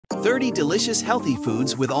30 delicious healthy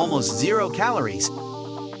foods with almost 0 calories.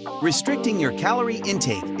 Restricting your calorie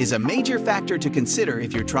intake is a major factor to consider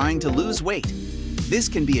if you're trying to lose weight. This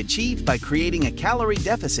can be achieved by creating a calorie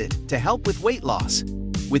deficit to help with weight loss.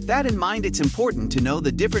 With that in mind, it's important to know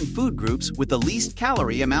the different food groups with the least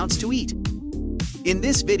calorie amounts to eat. In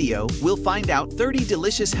this video, we'll find out 30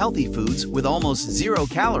 delicious healthy foods with almost 0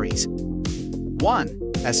 calories.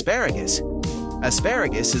 1. Asparagus.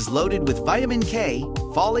 Asparagus is loaded with vitamin K,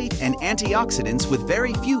 folate, and antioxidants with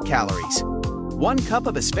very few calories. 1 cup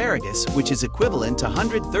of asparagus, which is equivalent to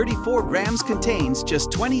 134 grams, contains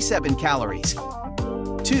just 27 calories.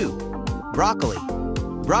 2. Broccoli.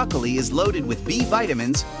 Broccoli is loaded with B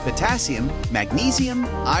vitamins, potassium, magnesium,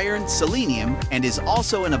 iron, selenium, and is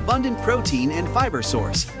also an abundant protein and fiber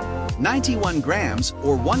source. 91 grams,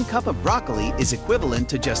 or 1 cup of broccoli, is equivalent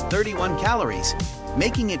to just 31 calories,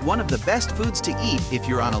 making it one of the best foods to eat if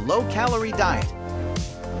you're on a low-calorie diet.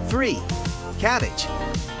 3. Cabbage.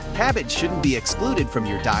 Cabbage shouldn't be excluded from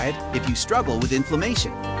your diet if you struggle with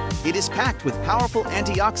inflammation. It is packed with powerful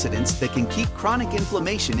antioxidants that can keep chronic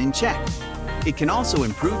inflammation in check. It can also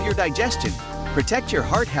improve your digestion, protect your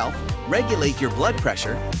heart health, regulate your blood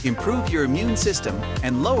pressure, improve your immune system,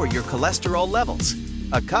 and lower your cholesterol levels.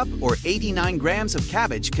 A cup, or 89 grams of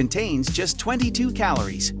cabbage, contains just 22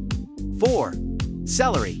 calories. 4.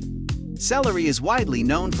 Celery. Celery is widely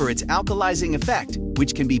known for its alkalizing effect,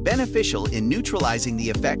 which can be beneficial in neutralizing the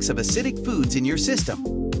effects of acidic foods in your system.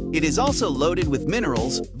 It is also loaded with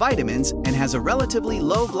minerals, vitamins, and has a relatively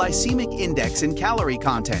low glycemic index and calorie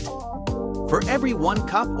content. For every 1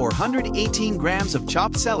 cup or 118 grams of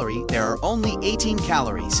chopped celery, there are only 18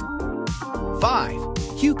 calories.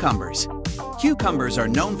 5. Cucumbers. Cucumbers are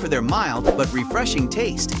known for their mild but refreshing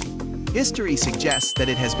taste. History suggests that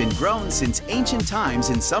it has been grown since ancient times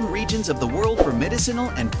in some regions of the world for medicinal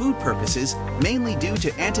and food purposes, mainly due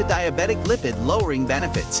to anti-diabetic lipid-lowering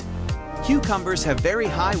benefits. Cucumbers have very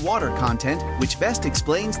high water content, which best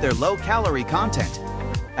explains their low-calorie content.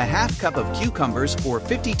 A half cup of cucumbers, or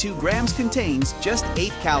 52 grams, contains just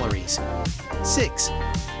 8 calories. 6.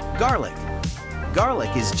 Garlic.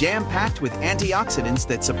 Garlic is jam-packed with antioxidants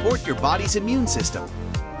that support your body's immune system.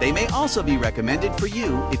 They may also be recommended for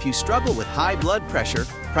you if you struggle with high blood pressure,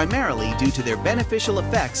 primarily due to their beneficial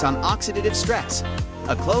effects on oxidative stress.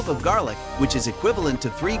 A clove of garlic, which is equivalent to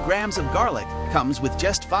 3 grams of garlic, comes with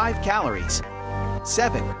just 5 calories.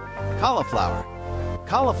 7. Cauliflower.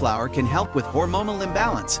 Cauliflower can help with hormonal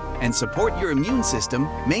imbalance and support your immune system,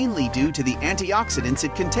 mainly due to the antioxidants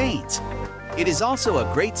it contains. It is also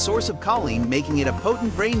a great source of choline, making it a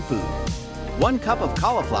potent brain food. 1 cup of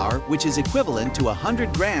cauliflower, which is equivalent to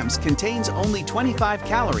 100 grams, contains only 25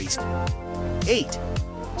 calories. 8.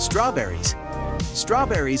 Strawberries.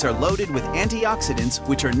 Strawberries are loaded with antioxidants,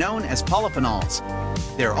 which are known as polyphenols.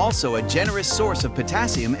 They're also a generous source of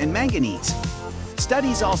potassium and manganese.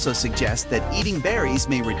 Studies also suggest that eating berries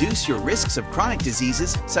may reduce your risks of chronic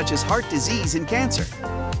diseases such as heart disease and cancer.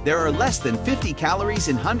 There are less than 50 calories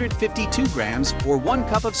in 152 grams, or 1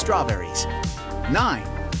 cup of strawberries. 9.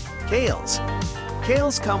 Kales.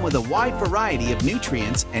 Kales come with a wide variety of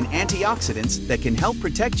nutrients and antioxidants that can help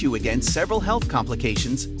protect you against several health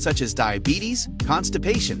complications such as diabetes,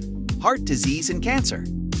 constipation, heart disease, and cancer.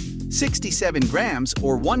 67 grams,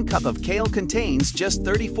 or 1 cup of kale, contains just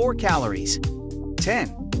 34 calories. 10.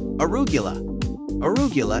 Arugula.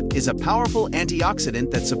 Arugula is a powerful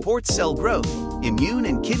antioxidant that supports cell growth, immune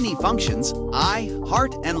and kidney functions, eye,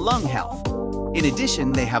 heart, and lung health. In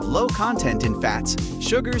addition, they have low content in fats,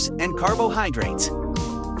 sugars, and carbohydrates.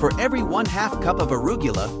 For every 1/2 cup of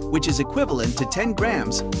arugula, which is equivalent to 10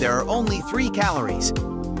 grams, there are only 3 calories.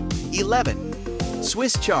 11.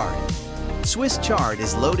 Swiss chard. Swiss chard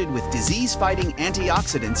is loaded with disease-fighting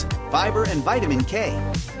antioxidants, fiber, and vitamin K.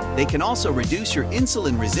 They can also reduce your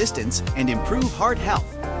insulin resistance and improve heart health.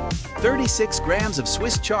 36 grams of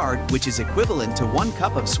Swiss chard, which is equivalent to 1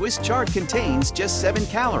 cup of Swiss chard, contains just 7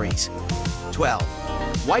 calories. 12.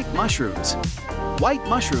 White mushrooms. White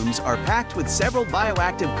mushrooms are packed with several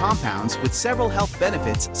bioactive compounds with several health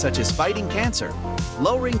benefits, such as fighting cancer,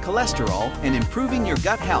 lowering cholesterol, and improving your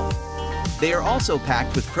gut health. They are also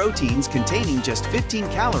packed with proteins containing just 15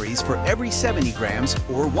 calories for every 70 grams,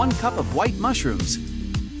 or 1 cup of white mushrooms.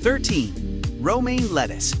 13. Romaine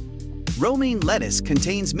lettuce. Romaine lettuce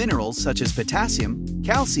contains minerals such as potassium,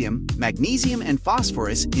 calcium, magnesium, and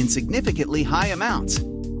phosphorus in significantly high amounts.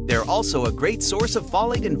 They're also a great source of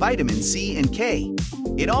folate and vitamin C and K.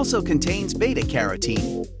 It also contains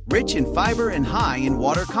beta-carotene, rich in fiber and high in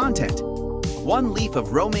water content. 1 leaf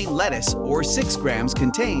of romaine lettuce, or 6 grams,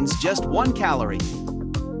 contains just 1 calorie.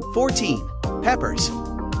 14. Peppers.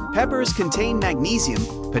 Peppers contain magnesium,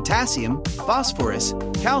 potassium, phosphorus,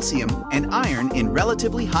 calcium, and iron in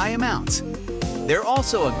relatively high amounts. They're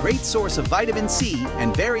also a great source of vitamin C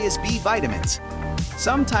and various B vitamins.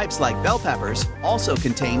 Some types like bell peppers also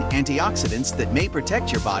contain antioxidants that may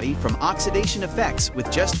protect your body from oxidation effects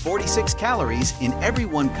with just 46 calories in every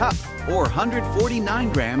 1 cup or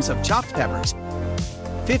 149 grams of chopped peppers.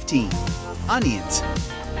 15. Onions.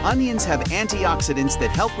 Onions have antioxidants that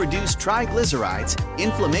help reduce triglycerides,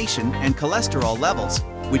 inflammation, and cholesterol levels,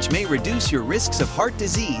 which may reduce your risks of heart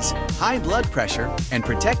disease, high blood pressure, and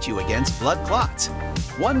protect you against blood clots.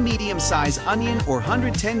 1 medium-sized onion or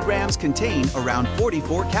 110 grams contain around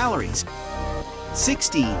 44 calories.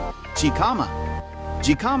 16. Jicama.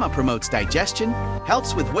 Jicama promotes digestion,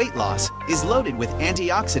 helps with weight loss, is loaded with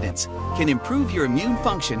antioxidants, can improve your immune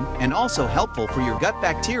function, and also helpful for your gut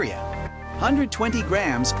bacteria. 120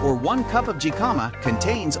 grams or 1 cup of jicama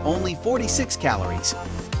contains only 46 calories.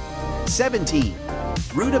 17.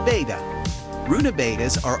 Rutabaga.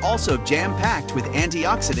 Rutabagas are also jam-packed with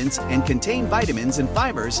antioxidants and contain vitamins and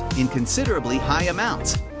fibers in considerably high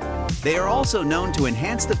amounts. They are also known to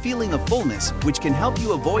enhance the feeling of fullness, which can help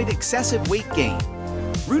you avoid excessive weight gain.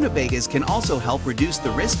 Rutabagas can also help reduce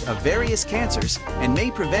the risk of various cancers and may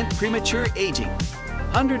prevent premature aging.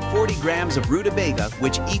 140 grams of rutabaga,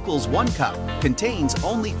 which equals 1 cup, contains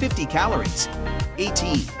only 50 calories.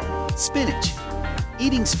 18. Spinach.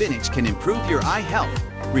 Eating spinach can improve your eye health,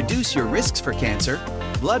 reduce your risks for cancer,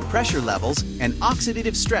 blood pressure levels, and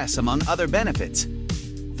oxidative stress, among other benefits.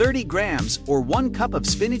 30 grams or 1 cup of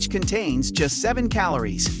spinach contains just 7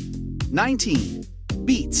 calories. 19.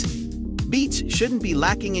 Beets. Beets shouldn't be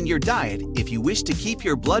lacking in your diet if you wish to keep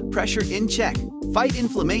your blood pressure in check, fight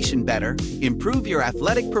inflammation better, improve your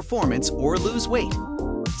athletic performance, or lose weight.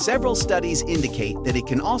 Several studies indicate that it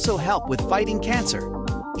can also help with fighting cancer.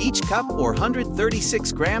 Each cup or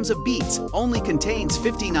 136 grams of beets only contains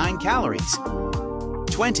 59 calories.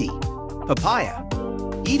 20. Papaya.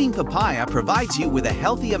 Eating papaya provides you with a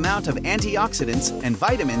healthy amount of antioxidants and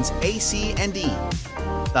vitamins A, C, and E.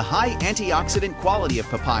 The high antioxidant quality of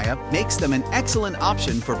papaya makes them an excellent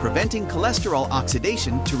option for preventing cholesterol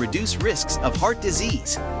oxidation to reduce risks of heart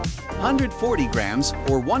disease. 140 grams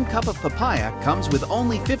or 1 cup of papaya comes with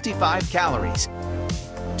only 55 calories.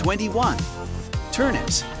 21.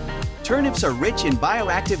 Turnips. Turnips are rich in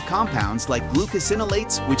bioactive compounds like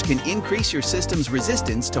glucosinolates, which can increase your system's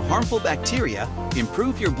resistance to harmful bacteria,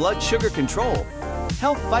 improve your blood sugar control,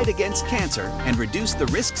 help fight against cancer, and reduce the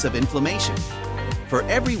risks of inflammation. For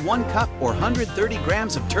every 1 cup or 130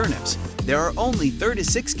 grams of turnips, there are only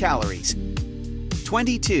 36 calories.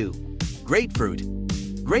 22.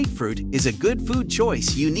 Grapefruit. Grapefruit is a good food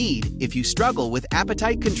choice you need if you struggle with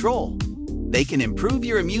appetite control. They can improve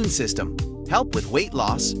your immune system, help with weight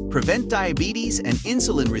loss, prevent diabetes and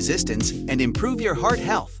insulin resistance, and improve your heart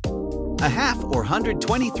health. A half or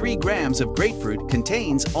 123 grams of grapefruit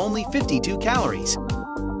contains only 52 calories.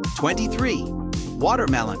 23.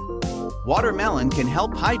 Watermelon. Watermelon can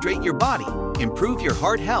help hydrate your body, improve your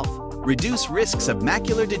heart health, reduce risks of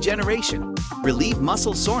macular degeneration, relieve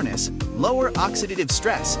muscle soreness, lower oxidative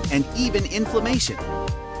stress, and even inflammation.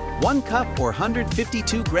 1 cup or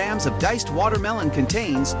 152 grams of diced watermelon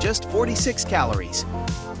contains just 46 calories.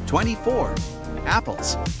 24.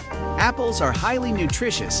 Apples. Apples are highly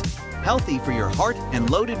nutritious, healthy for your heart,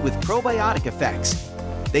 and loaded with probiotic effects.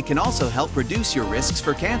 They can also help reduce your risks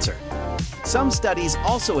for cancer. Some studies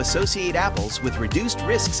also associate apples with reduced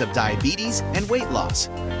risks of diabetes and weight loss.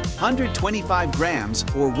 125 grams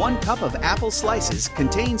or 1 cup of apple slices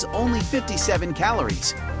contains only 57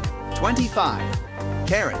 calories. 25.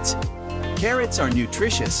 Carrots. Carrots are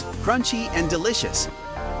nutritious, crunchy, and delicious.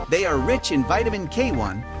 They are rich in vitamin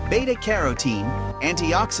K1, beta-carotene,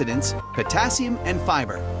 antioxidants, potassium, and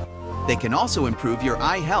fiber. They can also improve your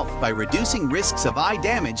eye health by reducing risks of eye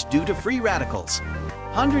damage due to free radicals.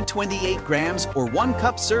 128 grams or 1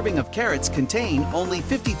 cup serving of carrots contain only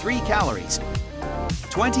 53 calories.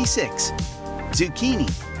 26. Zucchini.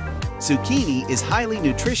 Zucchini is highly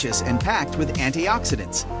nutritious and packed with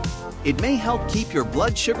antioxidants. It may help keep your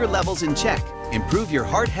blood sugar levels in check, improve your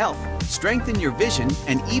heart health, strengthen your vision,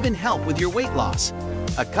 and even help with your weight loss.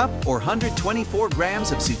 A cup or 124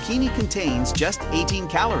 grams of zucchini contains just 18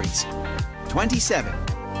 calories. 27.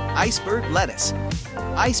 Iceberg lettuce.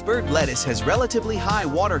 Iceberg lettuce has relatively high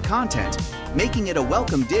water content, making it a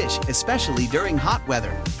welcome dish, especially during hot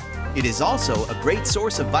weather. It is also a great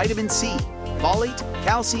source of vitamin C, folate,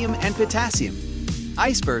 calcium, and potassium.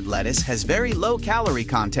 Iceberg lettuce has very low calorie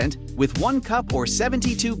content, with 1 cup or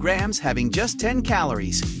 72 grams having just 10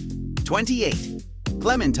 calories. 28.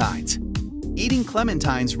 Clementines. Eating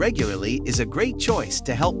clementines regularly is a great choice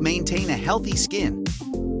to help maintain a healthy skin.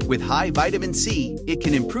 With high vitamin C, it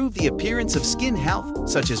can improve the appearance of skin health,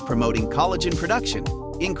 such as promoting collagen production,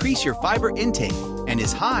 increase your fiber intake, and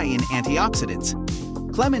is high in antioxidants.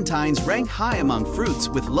 Clementines rank high among fruits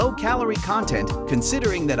with low-calorie content,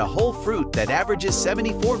 considering that a whole fruit that averages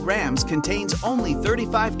 74 grams contains only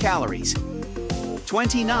 35 calories.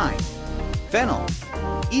 29. Fennel.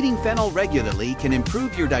 Eating fennel regularly can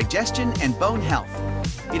improve your digestion and bone health.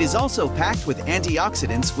 It is also packed with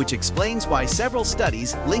antioxidants, which explains why several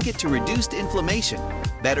studies link it to reduced inflammation,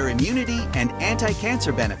 better immunity, and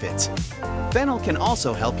anti-cancer benefits. Fennel can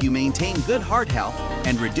also help you maintain good heart health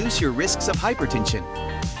and reduce your risks of hypertension.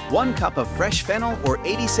 1 cup of fresh fennel, or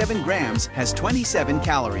 87 grams, has 27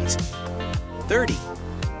 calories. 30.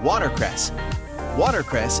 Watercress.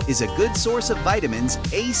 Watercress is a good source of vitamins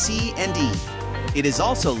A, C, and E. It is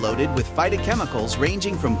also loaded with phytochemicals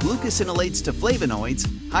ranging from glucosinolates to flavonoids,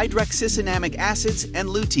 hydroxycinamic acids, and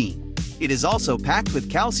lutein. It is also packed with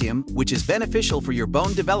calcium, which is beneficial for your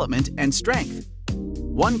bone development and strength.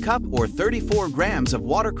 1 cup, or 34 grams, of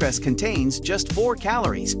watercress contains just 4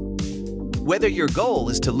 calories. Whether your goal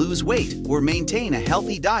is to lose weight or maintain a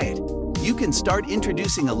healthy diet, you can start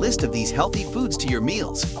introducing a list of these healthy foods to your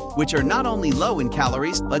meals, which are not only low in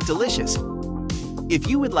calories but delicious. If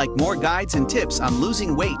you would like more guides and tips on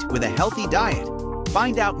losing weight with a healthy diet,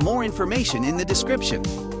 find out more information in the description.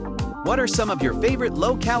 What are some of your favorite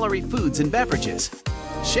low-calorie foods and beverages?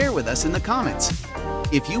 Share with us in the comments.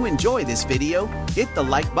 If you enjoy this video, hit the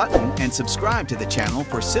like button and subscribe to the channel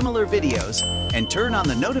for similar videos, and turn on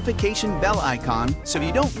the notification bell icon so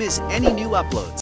you don't miss any new uploads.